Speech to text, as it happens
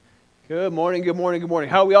Good morning, good morning, good morning.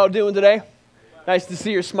 How are we all doing today? Nice to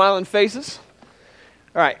see your smiling faces.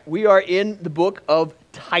 All right, we are in the book of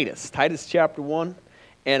Titus, Titus chapter 1,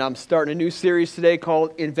 and I'm starting a new series today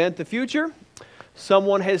called Invent the Future.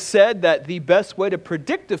 Someone has said that the best way to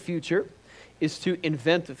predict the future is to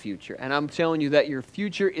invent the future, and I'm telling you that your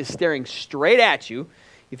future is staring straight at you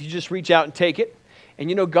if you just reach out and take it. And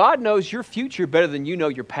you know, God knows your future better than you know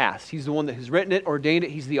your past. He's the one that has written it, ordained it.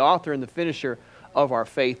 He's the author and the finisher of our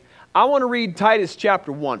faith. I want to read Titus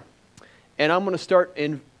chapter 1, and I'm going to start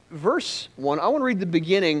in verse 1. I want to read the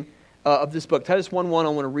beginning of this book. Titus 1:1, I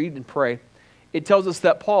want to read and pray. It tells us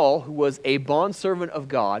that Paul, who was a bondservant of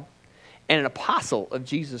God and an apostle of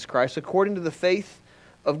Jesus Christ, according to the faith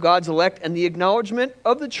of God's elect and the acknowledgement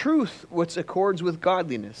of the truth which accords with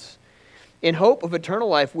godliness, in hope of eternal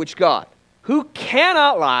life, which God, who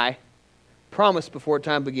cannot lie, promised before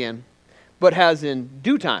time began, but has in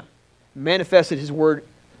due time manifested his word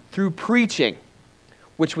through preaching,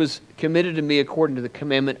 which was committed to me according to the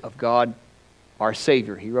commandment of God our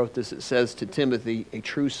Savior. He wrote this, it says, to Timothy, a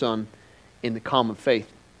true son in the common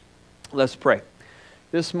faith. Let's pray.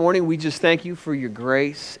 This morning we just thank you for your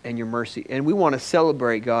grace and your mercy. And we want to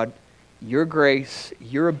celebrate, God, your grace,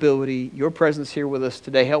 your ability, your presence here with us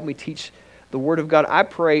today. Help me teach the Word of God. I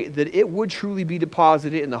pray that it would truly be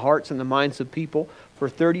deposited in the hearts and the minds of people for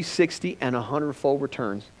 30, 60, and 100-fold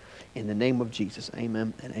returns. In the name of Jesus,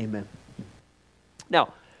 amen and amen.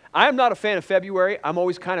 Now, I am not a fan of February. I'm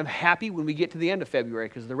always kind of happy when we get to the end of February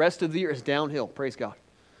because the rest of the year is downhill. Praise God.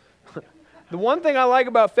 The one thing I like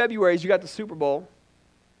about February is you got the Super Bowl.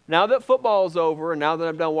 Now that football is over and now that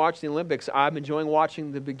I'm done watching the Olympics, I'm enjoying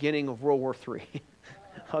watching the beginning of World War III.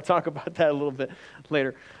 I'll talk about that a little bit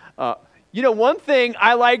later. You know, one thing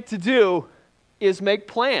I like to do is make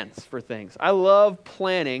plans for things. I love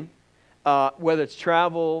planning, whether it's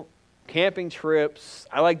travel, camping trips.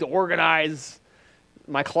 I like to organize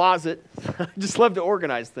my closet. I just love to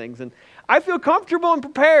organize things. And I feel comfortable and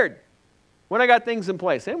prepared when I got things in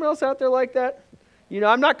place. Anyone else out there like that? You know,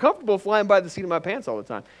 I'm not comfortable flying by the seat of my pants all the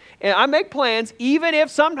time. And I make plans even if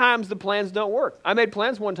sometimes the plans don't work. I made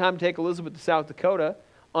plans one time to take Elizabeth to South Dakota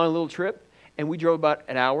on a little trip, and we drove about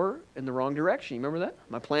an hour in the wrong direction. You remember that?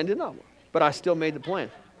 My plan did not work, but I still made the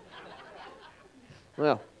plan.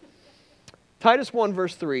 Well, Titus 1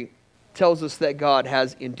 verse 3 tells us that God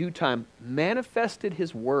has in due time manifested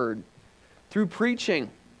his word through preaching.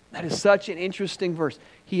 That is such an interesting verse.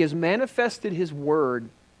 He has manifested his word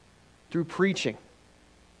through preaching.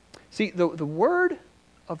 See, the word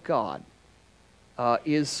of God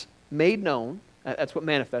is made known. That's what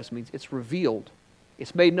manifest means. It's revealed.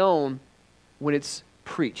 It's made known when it's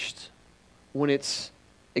preached, when it's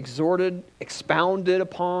exhorted, expounded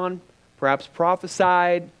upon, perhaps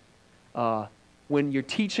prophesied, when you're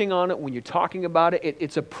teaching on it, when you're talking about it,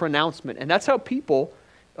 it's a pronouncement. And that's how people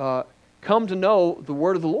come to know the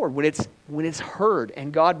word of the Lord, when it's heard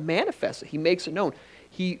and God manifests it. He makes it known.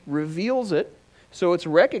 He reveals it so it's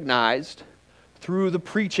recognized through the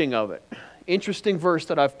preaching of it. Interesting verse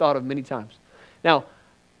that I've thought of many times. Now,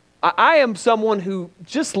 I am someone who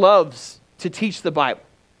just loves to teach the Bible.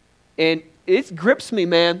 And it grips me,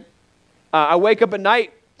 man. I wake up at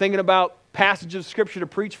night thinking about passages of Scripture to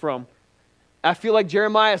preach from. I feel like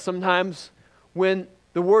Jeremiah sometimes when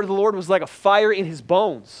the word of the Lord was like a fire in his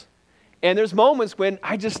bones. And there's moments when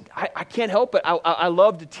I can't help it. I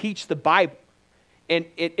love to teach the Bible. And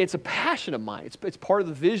it's a passion of mine. It's part of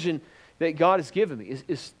the vision that God has given me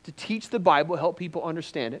is to teach the Bible, help people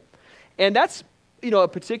understand it. And that's, you know, a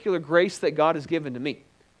particular grace that God has given to me.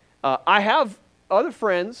 I have other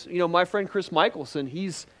friends, you know, my friend Chris Michelson,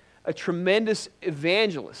 he's a tremendous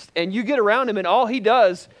evangelist. And you get around him and all he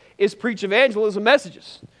does is preach evangelism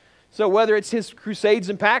messages. So whether it's his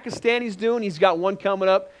crusades in Pakistan he's doing, he's got one coming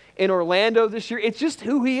up in Orlando this year. It's just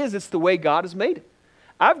who he is. It's the way God has made it.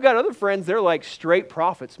 I've got other friends, they're like straight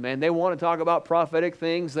prophets, man. They want to talk about prophetic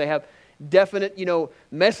things. They have definite, you know,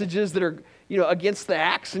 messages that are, you know, against the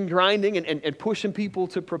axe and grinding and pushing people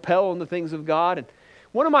to propel in the things of God. And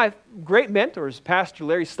one of my great mentors, Pastor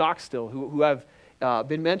Larry Stockstill, who I've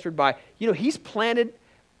been mentored by, you know, he's planted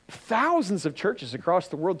thousands of churches across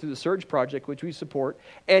the world through the Surge Project, which we support,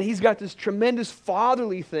 and he's got this tremendous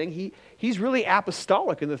fatherly thing. He's really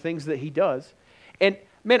apostolic in the things that he does. And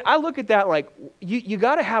man, I look at that like, you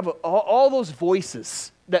got to have all those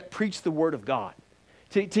voices that preach the Word of God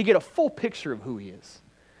to get a full picture of who he is.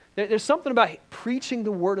 There's something about preaching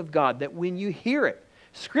the Word of God that when you hear it,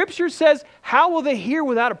 Scripture says, how will they hear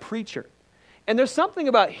without a preacher? And there's something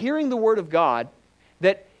about hearing the Word of God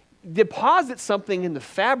that deposits something in the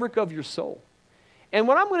fabric of your soul. And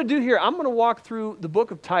what I'm going to do here, I'm going to walk through the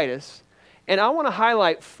book of Titus, And I want to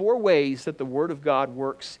highlight 4 ways that the Word of God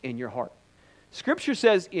works in your heart. Scripture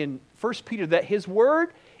says in 1 Peter that His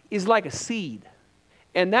Word is like a seed.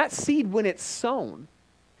 And that seed, when it's sown,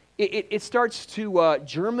 it starts to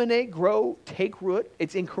germinate, grow, take root.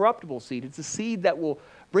 It's incorruptible seed. It's a seed that will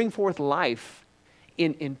bring forth life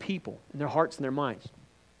in people, in their hearts and their minds.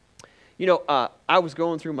 You know, I was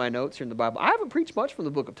going through my notes here in the Bible. I haven't preached much from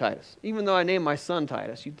the book of Titus, even though I named my son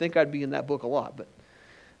Titus. You'd think I'd be in that book a lot.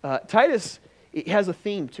 But Titus, it has a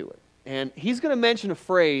theme to it. And he's going to mention a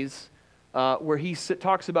phrase where he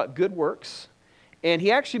talks about good works. And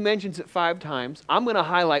he actually mentions it 5 times. I'm going to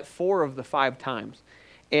highlight 4 of the 5 times.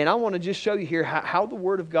 And I want to just show you here how the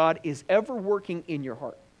Word of God is ever working in your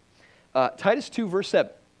heart. Titus 2, verse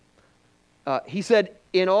 7. He said,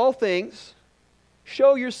 in all things,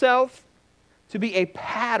 show yourself to be a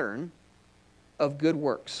pattern of good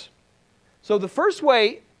works. So the first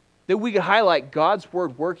way that we could highlight God's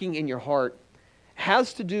Word working in your heart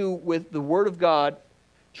has to do with the Word of God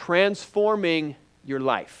transforming your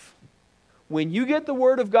life. When you get the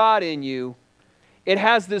Word of God in you, it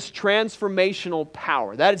has this transformational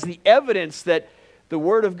power. That is the evidence that the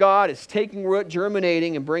Word of God is taking root,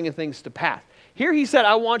 germinating, and bringing things to pass. Here he said,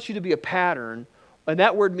 I want you to be a pattern, and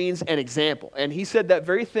that word means an example. And he said that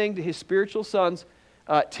very thing to his spiritual sons,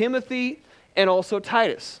 Timothy and also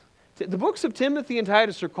Titus. The books of Timothy and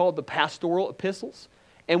Titus are called the pastoral epistles.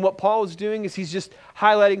 And what Paul is doing is he's just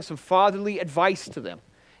highlighting some fatherly advice to them.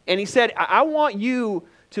 And he said, I want you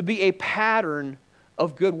to be a pattern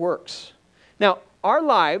of good works. Now, our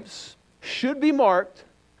lives should be marked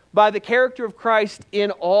by the character of Christ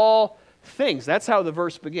in all things. That's how the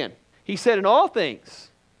verse began. He said, in all things,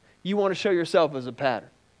 you want to show yourself as a pattern.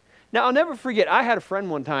 Now, I'll never forget, I had a friend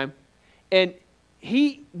one time, and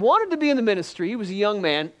he wanted to be in the ministry. He was a young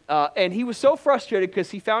man, and he was so frustrated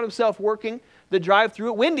because he found himself working the drive-thru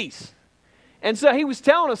at Wendy's. And so he was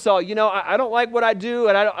telling us all, you know, I don't like what I do,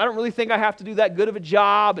 and I don't really think I have to do that good of a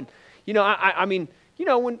job. And, you know, I mean, you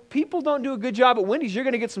know, when people don't do a good job at Wendy's, you're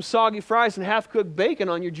going to get some soggy fries and half-cooked bacon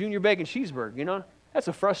on your junior bacon cheeseburger, you know? That's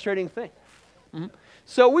a frustrating thing. Mm-hmm.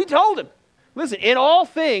 So we told him, listen, in all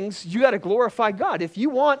things, you got to glorify God. If you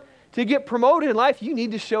want to get promoted in life, you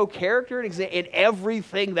need to show character and in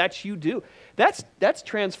everything that you do. That's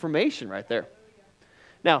transformation right there.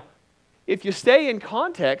 Now, if you stay in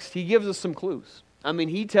context, he gives us some clues. I mean,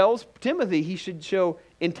 he tells Timothy he should show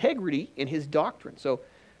integrity in his doctrine. So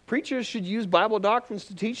preachers should use Bible doctrines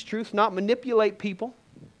to teach truth, not manipulate people.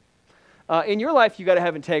 In your life, you got to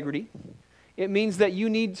have integrity. It means that you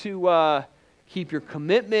need to keep your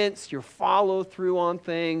commitments, your follow through on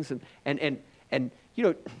things, and you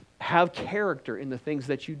know, have character in the things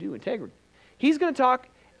that you do. Integrity. He's going to talk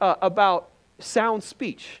about sound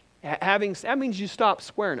speech. That means you stop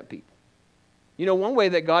swearing at people. You know, one way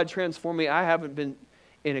that God transformed me, I haven't been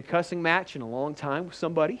in a cussing match in a long time with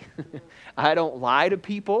somebody. I don't lie to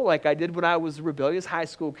people like I did when I was a rebellious high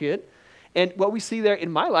school kid. And what we see there in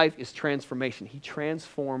my life is transformation. He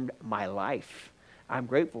transformed my life. I'm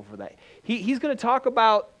grateful for that. He's going to talk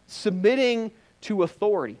about submitting to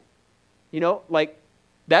authority. You know, like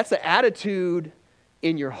that's an attitude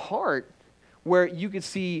in your heart where you can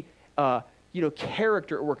see, you know,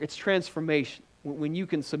 character at work. It's transformation. When you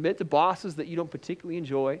can submit to bosses that you don't particularly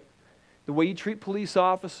enjoy, the way you treat police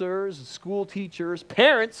officers, school teachers,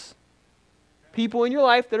 parents, people in your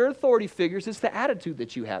life that are authority figures, it's the attitude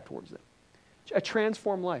that you have towards them. A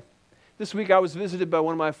transformed life. This week I was visited by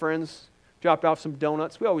one of my friends, dropped off some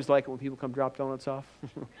donuts. We always like it when people come drop donuts off.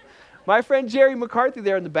 My friend Jerry McCarthy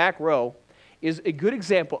there in the back row is a good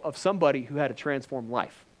example of somebody who had a transformed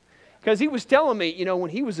life. Because he was telling me, you know, when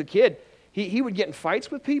he was a kid, he would get in fights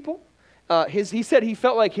with people. He said he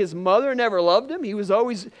felt like his mother never loved him. He was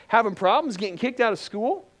always having problems getting kicked out of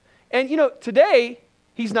school. And, you know, today,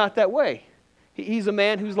 he's not that way. He's a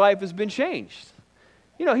man whose life has been changed.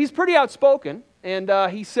 You know, he's pretty outspoken. And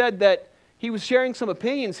he said that he was sharing some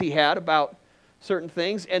opinions he had about certain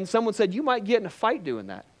things. And someone said, you might get in a fight doing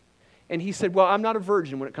that. And he said, well, I'm not a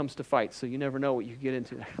virgin when it comes to fights, so you never know what you get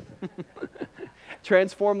into.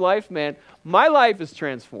 Transformed life, man. My life is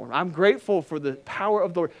transformed. I'm grateful for the power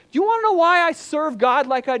of the Lord. Do you want to know why I serve God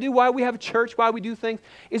like I do? Why we have a church? Why we do things?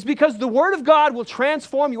 It's because the Word of God will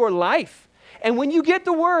transform your life. And when you get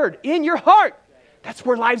the Word in your heart, that's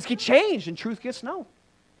where lives get changed and truth gets known.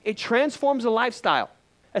 It transforms a lifestyle.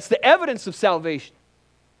 That's the evidence of salvation.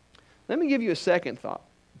 Let me give you a second thought.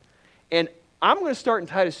 And I'm going to start in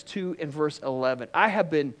Titus 2 and verse 11. I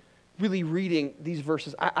have been really reading these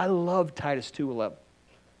verses. I love Titus 2:11.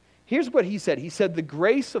 Here's what he said. He said, the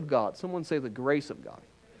grace of God. Someone say the grace of God.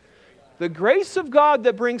 The grace of God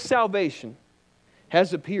that brings salvation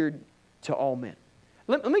has appeared to all men.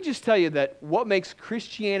 Let me just tell you that what makes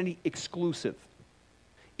Christianity exclusive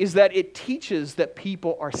is that it teaches that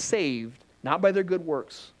people are saved not by their good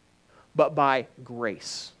works, but by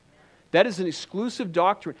grace. That is an exclusive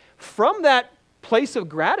doctrine. From that place of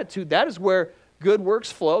gratitude, that is where good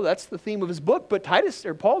works flow. That's the theme of his book. But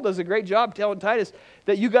Paul does a great job telling Titus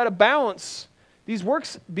that you got to balance these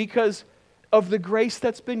works because of the grace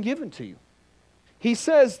that's been given to you. He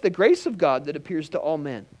says the grace of God that appears to all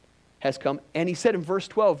men has come. And he said in verse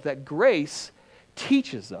 12 that grace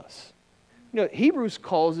teaches us. You know, Hebrews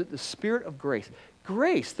calls it the Spirit of grace.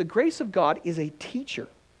 Grace, the grace of God, is a teacher.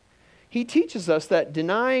 He teaches us that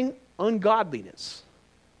denying ungodliness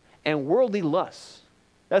and worldly lusts,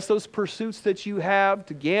 that's those pursuits that you have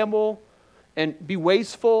to gamble and be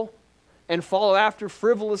wasteful and follow after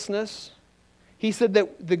frivolousness. He said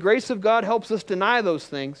that the grace of God helps us deny those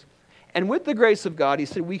things. And with the grace of God, he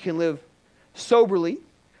said we can live soberly,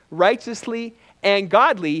 righteously, and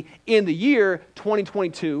godly in the year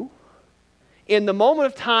 2022, in the moment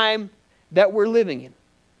of time that we're living in.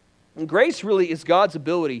 And grace really is God's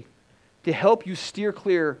ability to help you steer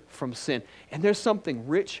clear from sin. And there's something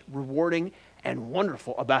rich, rewarding, and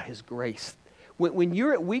wonderful about his grace. When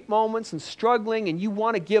you're at weak moments and struggling and you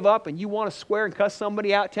want to give up and you want to swear and cuss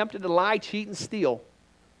somebody out, tempted to lie, cheat, and steal,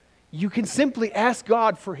 you can simply ask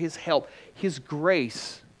God for his help, his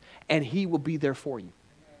grace, and he will be there for you.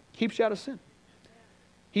 Keeps you out of sin.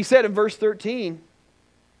 He said in verse 13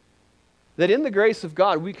 that in the grace of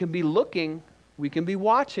God we can be looking, we can be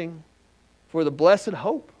watching for the blessed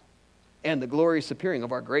hope and the glorious appearing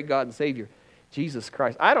of our great God and Savior, Jesus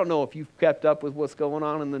Christ. I don't know if you've kept up with what's going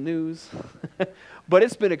on in the news, but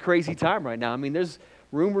it's been a crazy time right now. I mean, there's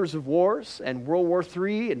rumors of wars and World War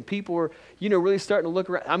III, and people are, really starting to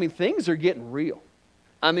look around. I mean, things are getting real.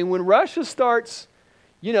 I mean, when Russia starts,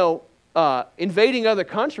 invading other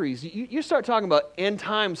countries, you start talking about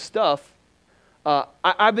end-time stuff.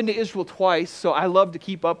 I've been to Israel twice, so I love to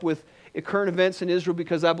keep up with current events in Israel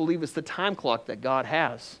because I believe it's the time clock that God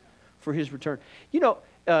has for his return.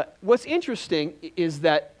 What's interesting is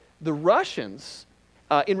that the Russians,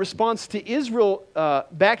 in response to Israel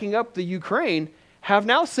backing up the Ukraine, have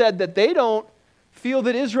now said that they don't feel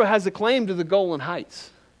that Israel has a claim to the Golan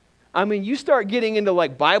Heights. I mean, you start getting into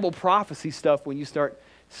like Bible prophecy stuff when you start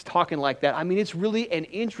talking like that. I mean, it's really an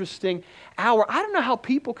interesting hour. I don't know how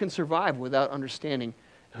people can survive without understanding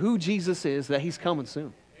who Jesus is, that he's coming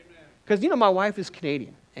soon. Because, my wife is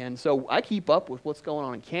Canadian, and so I keep up with what's going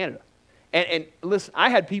on in Canada. And listen, I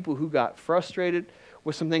had people who got frustrated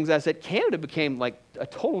with some things I said. Canada became like a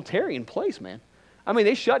totalitarian place, man. I mean,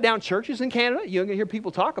 they shut down churches in Canada. You're going to hear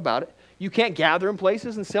people talk about it. You can't gather in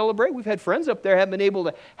places and celebrate. We've had friends up there have been able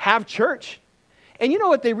to have church. And you know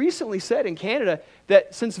what they recently said in Canada?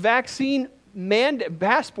 That since vaccine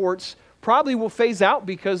passports probably will phase out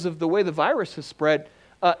because of the way the virus has spread,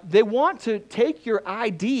 they want to take your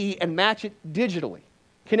ID and match it digitally.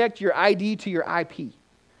 Connect your ID to your IP.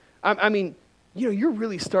 I mean, you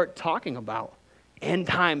really start talking about end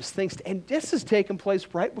times things. And this is taking place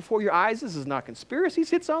right before your eyes. This is not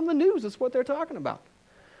conspiracies. It's on the news. That's what they're talking about.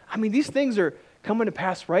 I mean, these things are coming to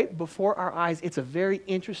pass right before our eyes. It's a very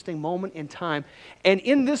interesting moment in time. And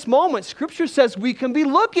in this moment, Scripture says we can be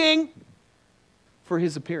looking for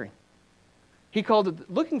his appearing. He called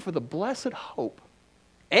it looking for the blessed hope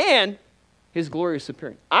and his glorious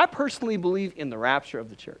appearing. I personally believe in the rapture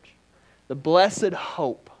of the church. The blessed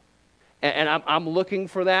hope. And I'm looking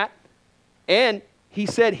for that. And he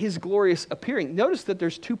said his glorious appearing. Notice that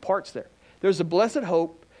there's two parts there. There's a blessed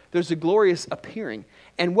hope. There's a glorious appearing.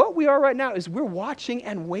 And what we are right now is we're watching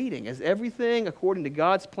and waiting as everything according to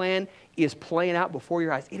God's plan is playing out before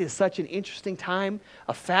your eyes. It is such an interesting time,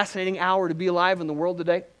 a fascinating hour to be alive in the world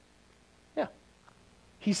today. Yeah.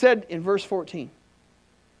 He said in verse 14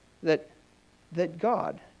 that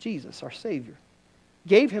God, Jesus, our Savior,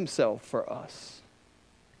 gave himself for us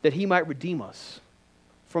that he might redeem us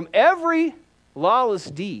from every lawless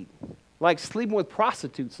deed, like sleeping with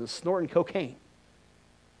prostitutes and snorting cocaine,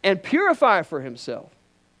 and purify for himself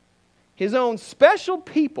his own special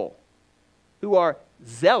people who are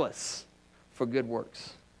zealous for good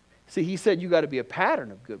works. See, he said you got to be a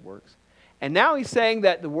pattern of good works. And now he's saying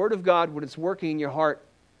that the Word of God, when it's working in your heart,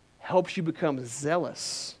 helps you become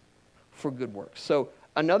zealous for good works. So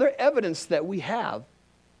another evidence that we have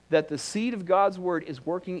that the seed of God's Word is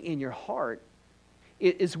working in your heart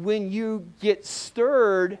is when you get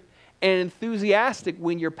stirred and enthusiastic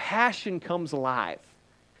when your passion comes alive.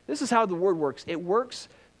 This is how the Word works. It works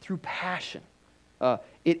through passion.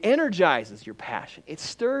 It energizes your passion. It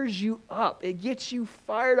stirs you up. It gets you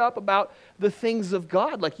fired up about the things of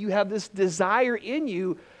God. Like you have this desire in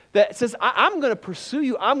you that says, I'm going to pursue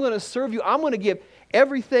you, I'm going to serve you, I'm going to give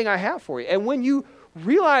everything I have for you. And when you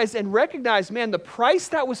realize and recognize, man, the price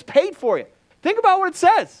that was paid for you, think about what it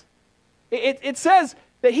says. It says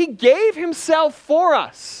that he gave himself for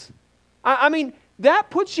us. I mean, that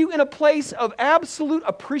puts you in a place of absolute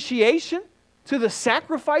appreciation to the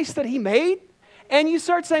sacrifice that he made. And you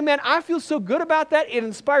start saying, man, I feel so good about that. It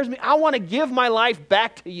inspires me. I want to give my life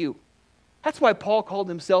back to you. That's why Paul called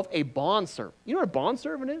himself a bondservant. You know what a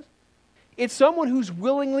bondservant is? It's someone who's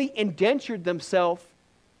willingly indentured themselves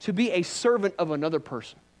to be a servant of another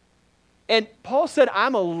person. And Paul said,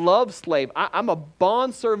 I'm a love slave. I'm a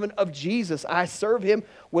bondservant of Jesus. I serve him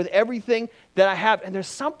with everything that I have. And there's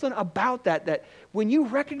something about that when you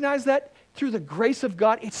recognize that through the grace of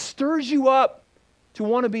God, it stirs you up to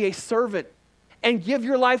want to be a servant and give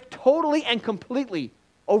your life totally and completely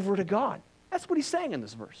over to God. That's what he's saying in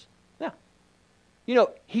this verse. Yeah. You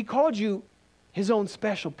know, he called you his own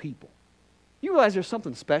special people. You realize there's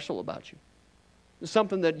something special about you. There's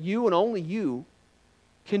something that you and only you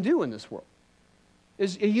can do in this world.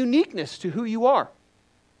 There's a uniqueness to who you are.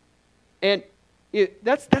 And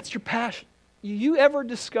that's your passion. You ever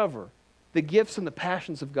discover the gifts and the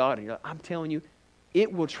passions of God, and I'm telling you,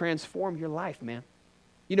 it will transform your life, man.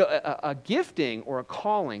 You know, a gifting or a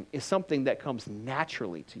calling is something that comes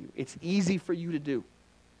naturally to you. It's easy for you to do.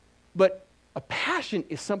 But a passion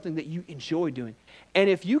is something that you enjoy doing. And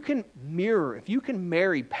if you can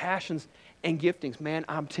marry passions and giftings, man,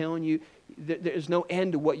 I'm telling you, there's no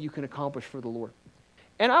end to what you can accomplish for the Lord.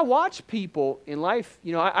 And I watch people in life,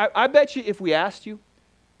 you know, I bet you if we asked you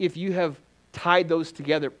if you have tied those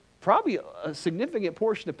together, probably a significant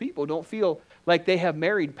portion of people don't feel like they have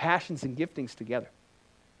married passions and giftings together.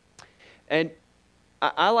 And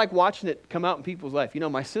I like watching it come out in people's life. You know,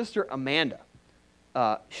 my sister Amanda,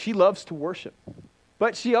 she loves to worship.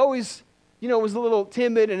 But she always, you know, was a little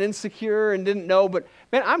timid and insecure and didn't know. But,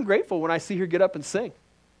 man, I'm grateful when I see her get up and sing.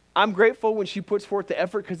 I'm grateful when she puts forth the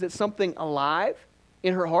effort because it's something alive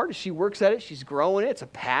in her heart. As she works at it, she's growing it. It's a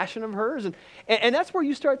passion of hers. And that's where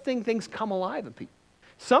you start thinking things come alive in people.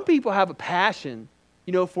 Some people have a passion,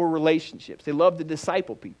 you know, for relationships. They love to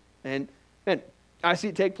disciple people. And I see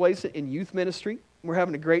it take place in youth ministry. We're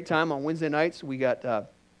having a great time on Wednesday nights. We got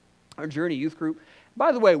our Journey youth group.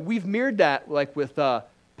 By the way, we've mirrored that like with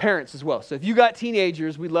parents as well. So if you got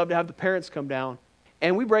teenagers, we'd love to have the parents come down.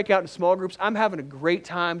 And we break out in small groups. I'm having a great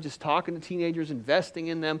time just talking to teenagers, investing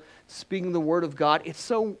in them, speaking the Word of God. It's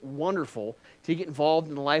so wonderful to get involved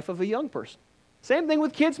in the life of a young person. Same thing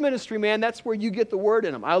with kids ministry, man. That's where you get the Word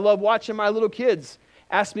in them. I love watching my little kids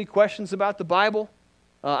ask me questions about the Bible.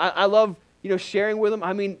 I love, you know, sharing with them.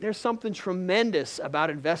 I mean, there's something tremendous about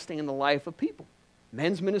investing in the life of people.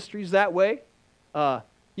 Men's ministry is that way.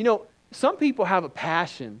 You know, some people have a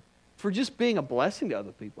passion for just being a blessing to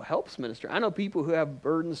other people, helps minister. I know people who have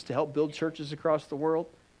burdens to help build churches across the world.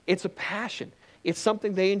 It's a passion. It's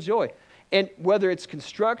something they enjoy. And whether it's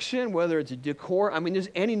construction, whether it's a decor, I mean, there's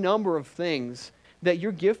any number of things that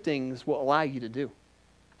your giftings will allow you to do.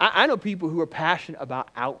 I know people who are passionate about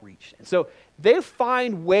outreach. And so they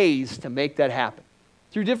find ways to make that happen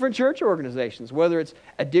through different church organizations, whether it's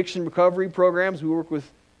addiction recovery programs. We work with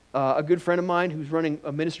a good friend of mine who's running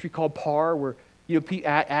a ministry called PAR, where you know,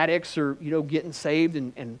 addicts are, you know, getting saved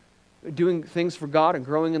and doing things for God and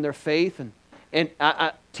growing in their faith. And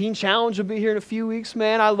Teen Challenge will be here in a few weeks,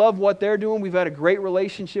 man. I love what they're doing. We've had a great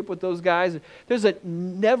relationship with those guys. There's a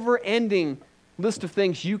never-ending list of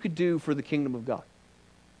things you could do for the kingdom of God.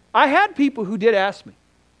 I had people who did ask me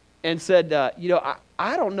and said, you know,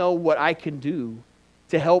 I don't know what I can do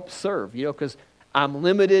to help serve, you know, because I'm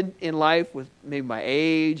limited in life with maybe my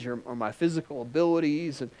age or my physical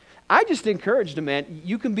abilities. And I just encouraged them, man,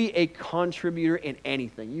 you can be a contributor in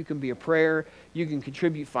anything. You can be a prayer. You can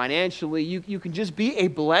contribute financially. You can just be a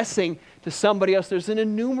blessing to somebody else. There's an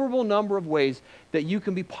innumerable number of ways that you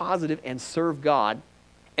can be positive and serve God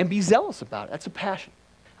and be zealous about it. That's a passion.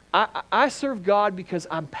 I serve God because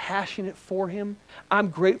I'm passionate for Him. I'm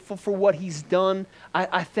grateful for what He's done.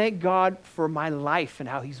 I thank God for my life and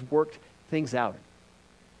how He's worked things out.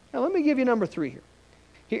 Now let me give you number 3 here.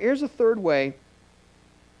 Here's a third way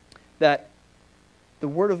that the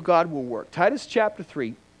Word of God will work. Titus chapter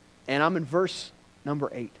 3, and I'm in verse number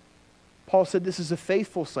 8. Paul said, this is a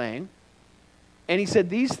faithful saying. And he said,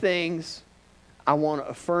 these things I want to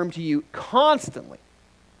affirm to you constantly,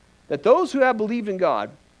 that those who have believed in God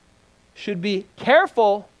should be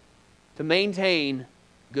careful to maintain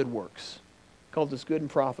good works. Called this good and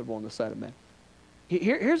profitable in the sight of men.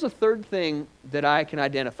 Here's a third thing that I can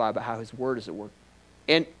identify about how His Word is at work.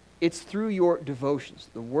 And it's through your devotions.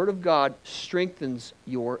 The Word of God strengthens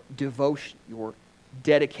your devotion, your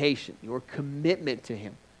dedication, your commitment to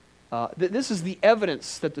Him. This is the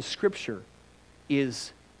evidence that the Scripture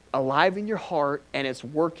is alive in your heart and it's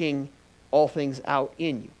working all things out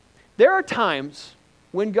in you. There are times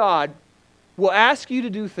when God will ask you to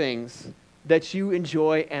do things that you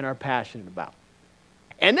enjoy and are passionate about.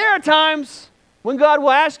 And there are times when God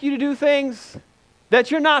will ask you to do things that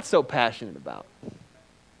you're not so passionate about.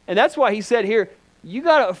 And that's why He said here, you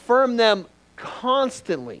got to affirm them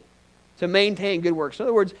constantly to maintain good works. In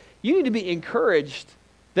other words, you need to be encouraged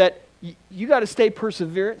that you got to stay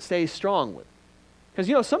perseverant, stay strong with it.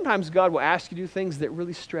 Because, sometimes God will ask you to do things that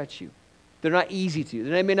really stretch you. They're not easy to you.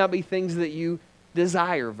 They may not be things that you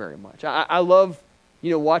desire very much. I love,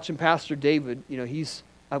 watching Pastor David. He's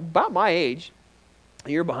about my age, a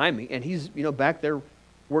year behind me, and he's, back there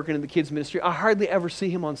working in the kids' ministry. I hardly ever see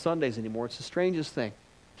him on Sundays anymore. It's the strangest thing,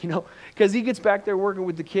 because he gets back there working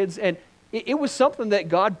with the kids, and it was something that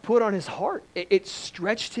God put on his heart. It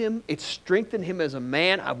stretched him. It strengthened him as a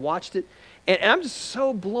man. I've watched it, and I'm just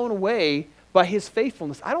so blown away by his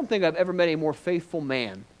faithfulness. I don't think I've ever met a more faithful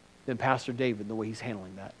man than Pastor David, the way he's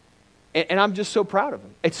handling that. And I'm just so proud of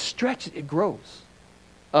him. It stretches, it grows.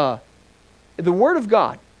 The Word of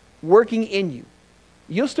God working in you,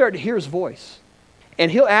 you'll start to hear His voice.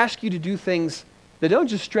 And He'll ask you to do things that don't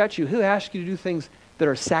just stretch you. He'll ask you to do things that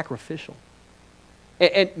are sacrificial.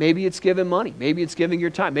 And maybe it's giving money. Maybe it's giving your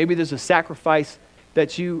time. Maybe there's a sacrifice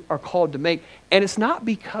that you are called to make. And it's not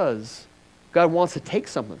because God wants to take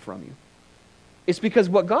something from you. It's because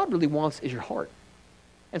what God really wants is your heart.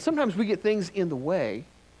 And sometimes we get things in the way.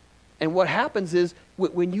 And what happens is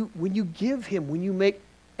when you give Him, when you make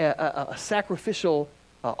a sacrificial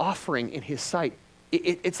offering in His sight,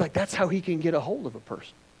 it's like that's how He can get a hold of a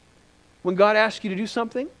person. When God asks you to do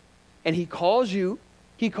something and He calls you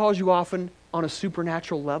often on a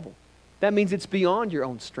supernatural level. That means it's beyond your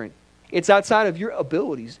own strength. It's outside of your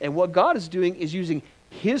abilities. And what God is doing is using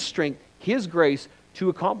His strength, His grace to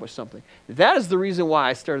accomplish something. That is the reason why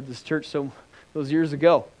I started this church those years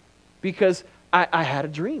ago. Because I had a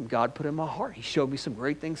dream God put in my heart. He showed me some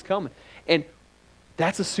great things coming. And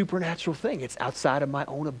that's a supernatural thing. It's outside of my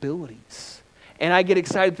own abilities. And I get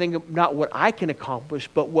excited thinking not what I can accomplish,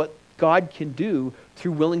 but what God can do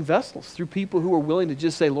through willing vessels, through people who are willing to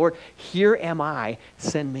just say, Lord, here am I,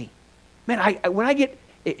 send me. Man, when I get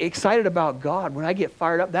excited about God, when I get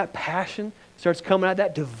fired up, that passion starts coming out,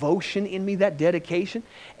 that devotion in me, that dedication.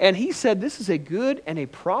 And He said this is a good and a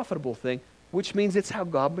profitable thing, which means it's how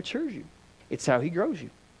God matures you. It's how He grows you.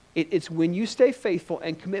 It's when you stay faithful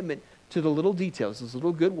and commitment to the little details, those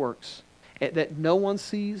little good works that no one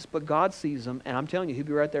sees, but God sees them. And I'm telling you, He'll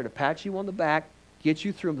be right there to pat you on the back, get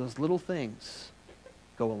you through them. Those little things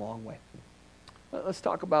go a long way. Let's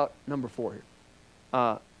talk about number 4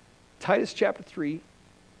 here. Titus chapter 3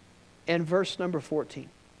 and verse number 14.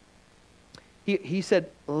 He said,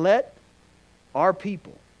 let our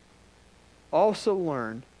people also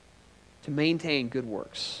learn to maintain good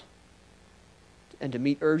works and to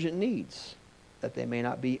meet urgent needs, that they may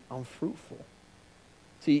not be unfruitful.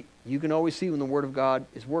 See, you can always see when the Word of God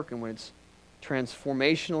is working, when it's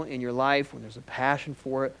transformational in your life, when there's a passion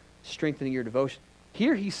for it, strengthening your devotion.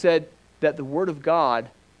 Here He said that the Word of God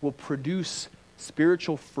will produce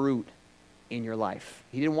spiritual fruit in your life.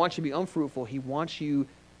 He didn't want you to be unfruitful. He wants you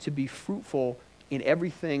to be fruitful in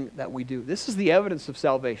everything that we do. This is the evidence of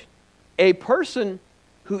salvation. A person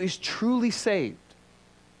who is truly saved,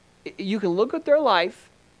 you can look at their life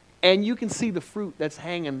and you can see the fruit that's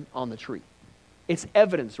hanging on the tree. It's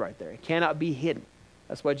evidence right there. It cannot be hidden.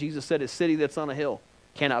 That's why Jesus said a city that's on a hill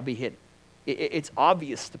cannot be hidden. It's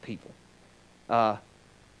obvious to people. I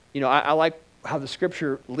like how the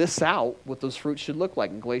Scripture lists out what those fruits should look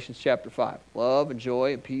like in Galatians chapter 5. Love and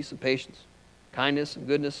joy and peace and patience, kindness and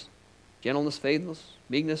goodness, gentleness, faithfulness,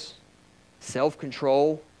 meekness,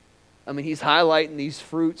 self-control. I mean, He's highlighting these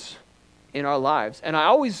fruits in our lives. And I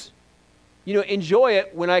always, enjoy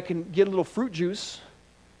it when I can get a little fruit juice,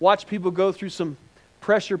 watch people go through some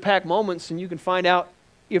pressure-packed moments, and you can find out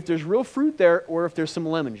if there's real fruit there or if there's some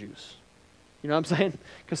lemon juice. You know what I'm saying?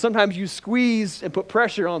 Because sometimes you squeeze and put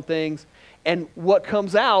pressure on things, and what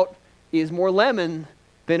comes out is more lemon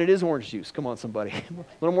than it is orange juice. Come on, somebody. A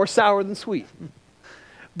little more sour than sweet.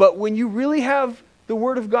 But when you really have the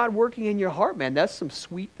Word of God working in your heart, man, that's some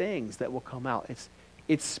sweet things that will come out.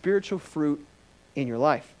 It's spiritual fruit in your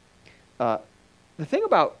life. The thing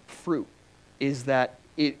about fruit is that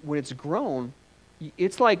when it's grown,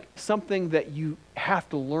 it's like something that you have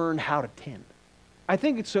to learn how to tend. I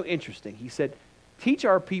think it's so interesting. He said, teach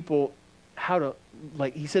our people how to,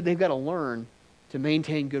 he said they've got to learn to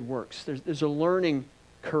maintain good works. There's a learning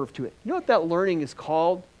curve to it. You know what that learning is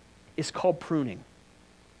called? It's called pruning.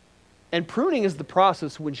 And pruning is the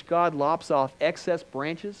process in which God lops off excess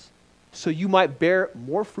branches so you might bear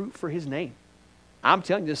more fruit for his name. I'm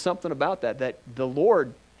telling you, there's something about that the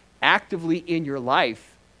Lord actively in your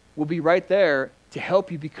life will be right there to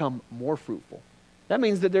help you become more fruitful. That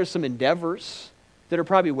means that there's some endeavors that are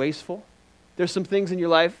probably wasteful. There's some things in your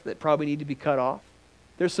life that probably need to be cut off.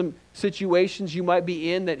 There's some situations you might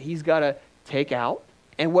be in that he's got to take out.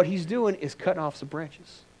 And what he's doing is cutting off some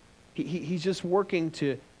branches. He's just working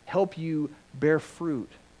to help you bear fruit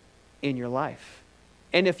in your life.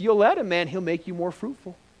 And if you'll let him, man, he'll make you more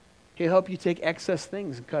fruitful. He'll help you take excess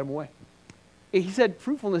things and cut them away. He said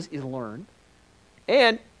fruitfulness is learned.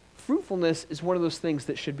 And fruitfulness is one of those things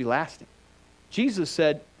that should be lasting. Jesus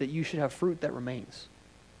said that you should have fruit that remains.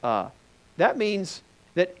 That means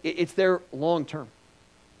that it's there long term.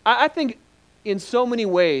 I think in so many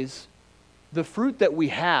ways, the fruit that we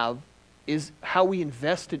have is how we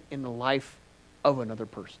invested in the life of another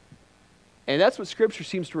person. And that's what Scripture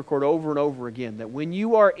seems to record over and over again, that when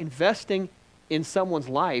you are investing in someone's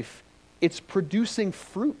life, it's producing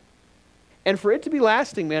fruit. And for it to be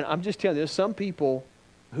lasting, man, I'm just telling you, there's some people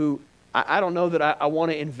who, I don't know that I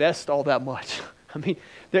want to invest all that much. I mean,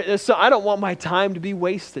 I don't want my time to be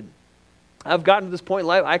wasted. I've gotten to this point in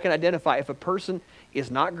life, I can identify if a person is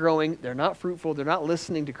not growing, they're not fruitful, they're not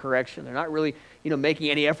listening to correction, they're not really, making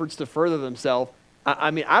any efforts to further themselves. I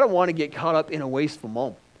don't want to get caught up in a wasteful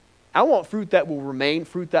moment. I want fruit that will remain,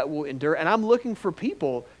 fruit that will endure, and I'm looking for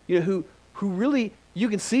people, who really, you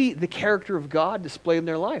can see the character of God displayed in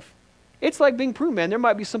their life. It's like being pruned, man. There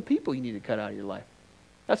might be some people you need to cut out of your life.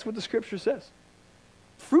 That's what the Scripture says.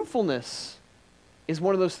 Fruitfulness is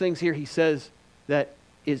one of those things here he says that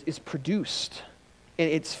is produced, and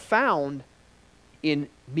it's found in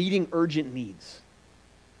meeting urgent needs.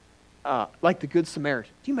 Like the Good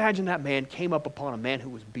Samaritan. Do you imagine that man came up upon a man who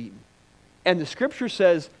was beaten? And the Scripture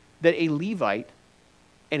says that a Levite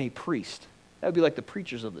and a priest, that would be like the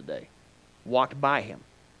preachers of the day, walked by him.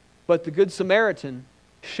 But the Good Samaritan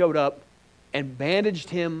showed up and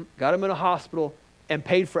bandaged him, got him in a hospital, and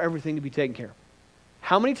paid for everything to be taken care of.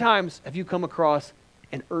 How many times have you come across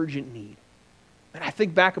an urgent need? And I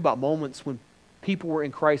think back about moments when people were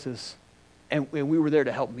in crisis and we were there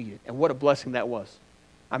to help meet it. And what a blessing that was.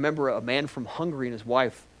 I remember a man from Hungary and his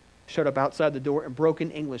wife showed up outside the door in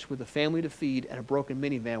broken English with a family to feed and a broken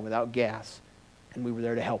minivan without gas. And we were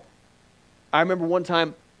there to help. I remember one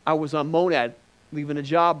time I was on Monad leaving a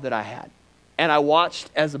job that I had. And I watched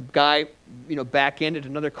as a guy, back-ended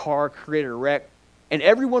another car, created a wreck. And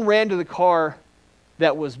everyone ran to the car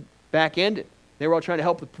that was back-ended. They were all trying to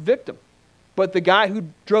help the victim. But the guy who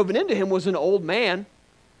drove it into him was an old man,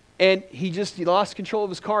 and he lost control of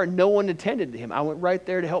his car, and no one attended to him. I went right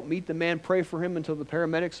there to help meet the man, pray for him until the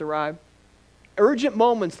paramedics arrived. Urgent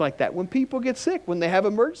moments like that, when people get sick, when they have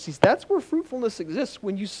emergencies, that's where fruitfulness exists,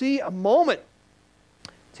 when you see a moment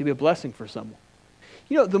to be a blessing for someone.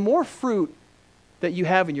 The more fruit that you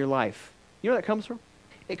have in your life, you know where that comes from?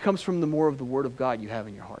 It comes from the more of the Word of God you have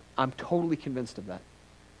in your heart. I'm totally convinced of that.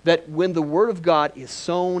 That when the Word of God is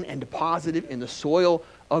sown and deposited in the soil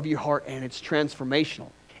of your heart, and it's transformational,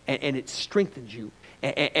 and it strengthens you,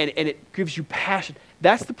 and it gives you passion,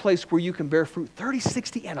 that's the place where you can bear fruit 30,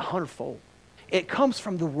 60, and 100-fold. It comes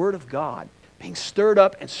from the Word of God being stirred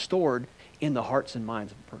up and stored in the hearts and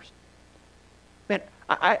minds of a person. Man,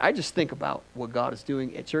 I just think about what God is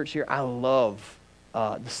doing at church here. I love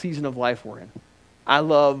the season of life we're in. I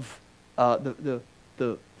love the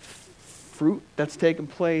fruit that's taken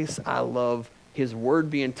place. I love His Word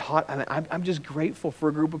being taught. I'm just grateful for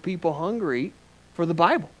a group of people hungry for the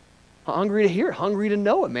Bible, hungry to hear it, hungry to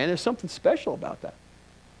know it, man. There's something special about that.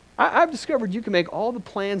 I've discovered you can make all the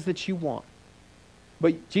plans that you want,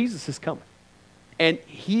 but Jesus is coming. And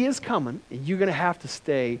He is coming, and you're going to have to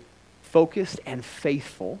stay focused and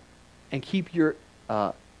faithful and keep your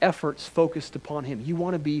efforts focused upon Him. You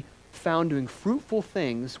want to be found doing fruitful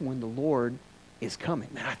things when the Lord is coming.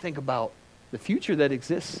 Man, I think about the future that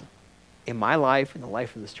exists in my life and the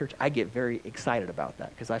life of this church. I get very excited about that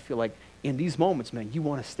because I feel like in these moments, man, you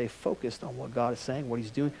want to stay focused on what God is saying, what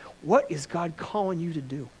He's doing. What is God calling you to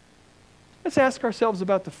do? Let's ask ourselves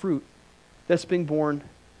about the fruit that's being born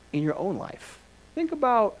in your own life. Think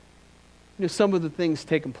about some of the things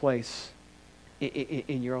taking place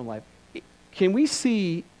in your own life. Can we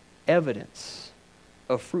see evidence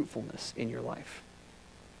of fruitfulness in your life?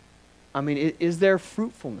 I mean, is there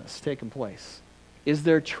fruitfulness taking place? Is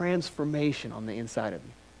there transformation on the inside of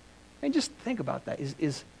you? And just think about that.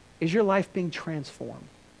 Is your life being transformed?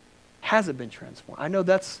 Has it been transformed? I know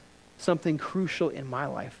that's something crucial in my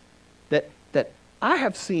life, that I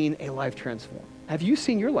have seen a life transformed. Have you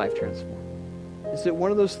seen your life transformed? Is it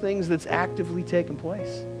one of those things that's actively taking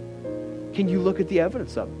place? Can you look at the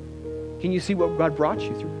evidence of it? Can you see what God brought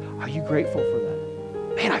you through? Are you grateful for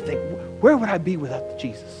that? Man, I think, where would I be without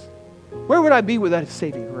Jesus? Where would I be without His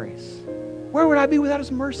saving grace? Where would I be without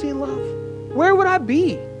His mercy and love? Where would I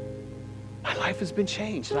be? My life has been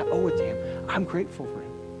changed, and I owe it to Him. I'm grateful for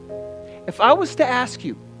Him. If I was to ask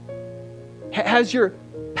you, has your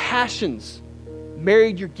passions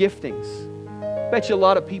married your giftings? I bet you a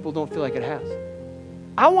lot of people don't feel like it has.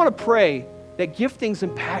 I want to pray that giftings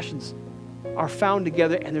and passions are found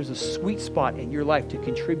together and there's a sweet spot in your life to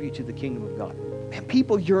contribute to the kingdom of God. Man,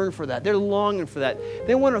 people yearn for that. They're longing for that.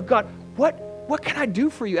 They want to, God, what can I do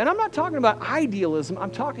for you? And I'm not talking about idealism.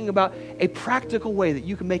 I'm talking about a practical way that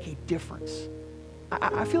you can make a difference.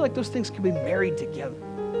 I feel like those things can be married together.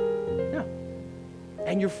 Yeah.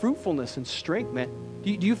 And your fruitfulness and strength, man.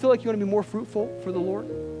 Do you feel like you want to be more fruitful for the Lord?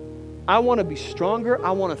 I want to be stronger.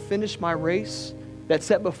 I want to finish my race that's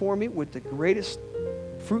set before me with the greatest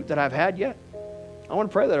fruit that I've had yet. I want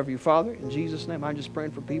to pray that over you, Father. In Jesus' name, I'm just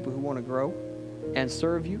praying for people who want to grow and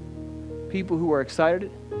serve you, people who are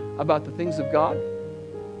excited about the things of God.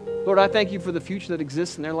 Lord, I thank you for the future that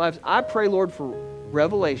exists in their lives. I pray, Lord, for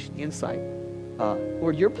revelation, insight.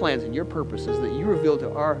 Lord, your plans and your purposes that you reveal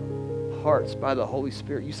to our hearts by the Holy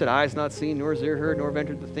Spirit. You said, eyes not seen, nor has ear heard, nor have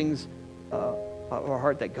entered the things of our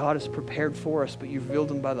heart that God has prepared for us, but you've revealed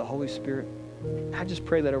them by the Holy Spirit. I just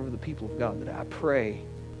pray that over the people of God, that I pray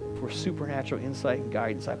for supernatural insight and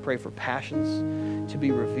guidance. I pray for passions to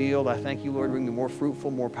be revealed. I thank you, Lord, bring me more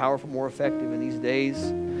fruitful, more powerful, more effective in these days.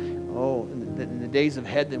 Oh, in the days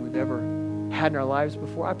ahead than we've ever had in our lives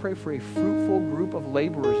before. I pray for a fruitful group of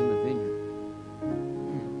laborers in the vineyard.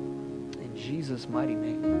 In Jesus' mighty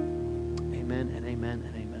name. Amen and amen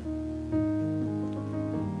and amen.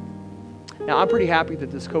 Now, I'm pretty happy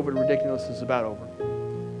that this COVID ridiculous is about over.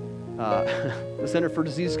 The Center for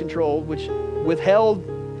Disease Control, which withheld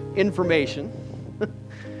information,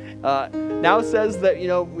 now says that, we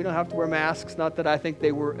don't have to wear masks. Not that I think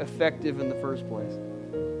they were effective in the first place.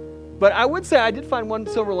 But I would say I did find one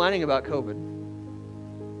silver lining about COVID.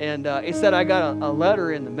 And it said I got a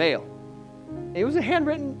letter in the mail. It was a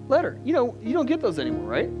handwritten letter. You don't get those anymore,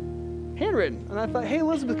 right? Handwritten. And I thought, hey,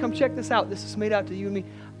 Elizabeth, come check this out. This is made out to you and me.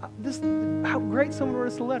 How great someone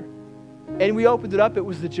wrote us a letter. And we opened it up. It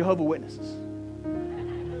was the Jehovah's Witnesses.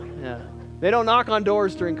 Yeah. They don't knock on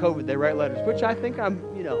doors during COVID. They write letters, which I think I'm,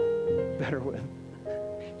 better with.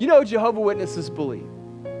 Jehovah's Witnesses believe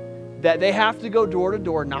that they have to go door to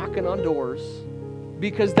door knocking on doors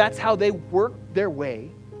because that's how they work their way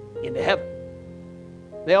into heaven.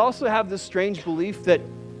 They also have this strange belief that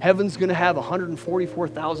heaven's going to have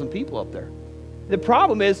 144,000 people up there. The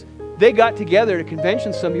problem is they got together at a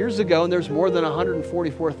convention some years ago and there's more than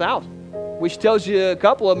 144,000, which tells you a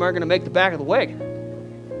couple of them are going to make the back of the wagon.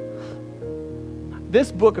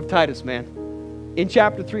 This book of Titus, man, in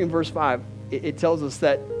chapter 3 and verse 5, it tells us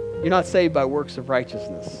that you're not saved by works of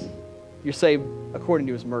righteousness. You're saved according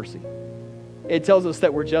to His mercy. It tells us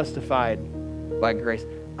that we're justified by grace.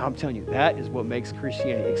 I'm telling you, that is what makes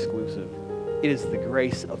Christianity exclusive. It is the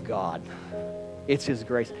grace of God. It's His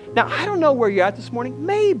grace. Now, I don't know where you're at this morning.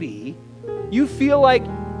 Maybe you feel like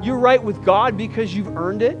you're right with God because you've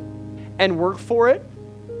earned it and worked for it,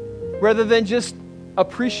 rather than just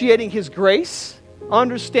appreciating His grace,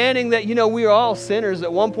 understanding that, we are all sinners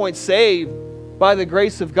at one point saved by the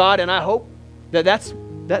grace of God, and I hope that's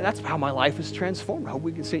how my life is transformed. I hope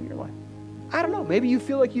we can see it in your life. I don't know. Maybe you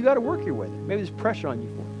feel like you got to work your way there. Maybe there's pressure on you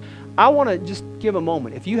for it. I want to just give a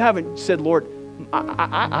moment. If you haven't said, Lord,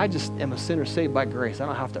 I just am a sinner saved by grace. I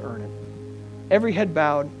don't have to earn it. Every head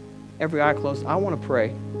bowed, every eye closed, I want to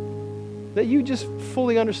pray that you just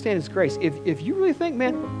fully understand His grace. If you really think,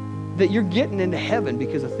 man, that you're getting into heaven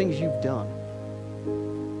because of things you've done,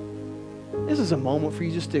 this is a moment for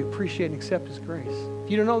you just to appreciate and accept His grace.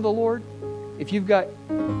 If you don't know the Lord, if you've got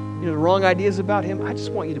the wrong ideas about Him, I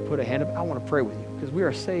just want you to put a hand up. I want to pray with you because we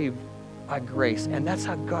are saved by grace. And that's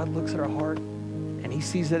how God looks at our heart. And He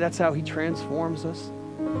sees that that's how He transforms us.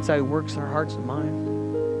 That's how He works in our hearts and minds.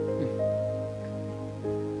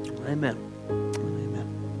 Amen.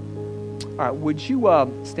 Amen. All right, would you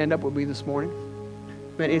stand up with me this morning?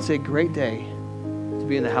 Man, it's a great day to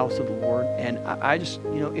be in the house of the Lord. And I just,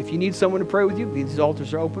 if you need someone to pray with you, these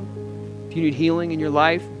altars are open. If you need healing in your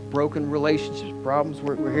life, broken relationships, problems,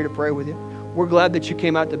 we're here to pray with you. We're glad that you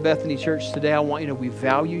came out to Bethany Church today. I want you to know we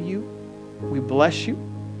value you. We bless you.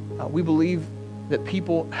 We believe that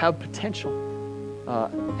people have potential.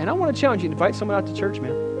 And I want to challenge you to invite someone out to church,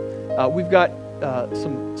 man. We've got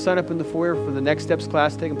some sign up in the foyer for the Next Steps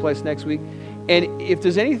class taking place next week. And if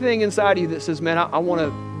there's anything inside of you that says, man, I want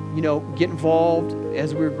to get involved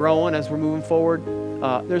as we're growing, as we're moving forward.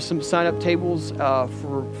 There's some sign-up tables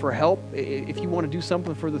for help. If you want to do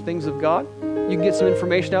something for the things of God, you can get some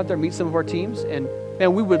information out there, meet some of our teams, and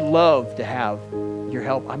man, we would love to have your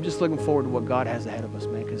help. I'm just looking forward to what God has ahead of us,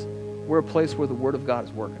 man, because we're a place where the Word of God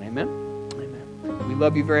is working. Amen? Amen. We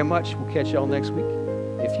love you very much. We'll catch y'all next week.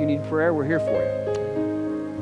 If you need prayer, we're here for you.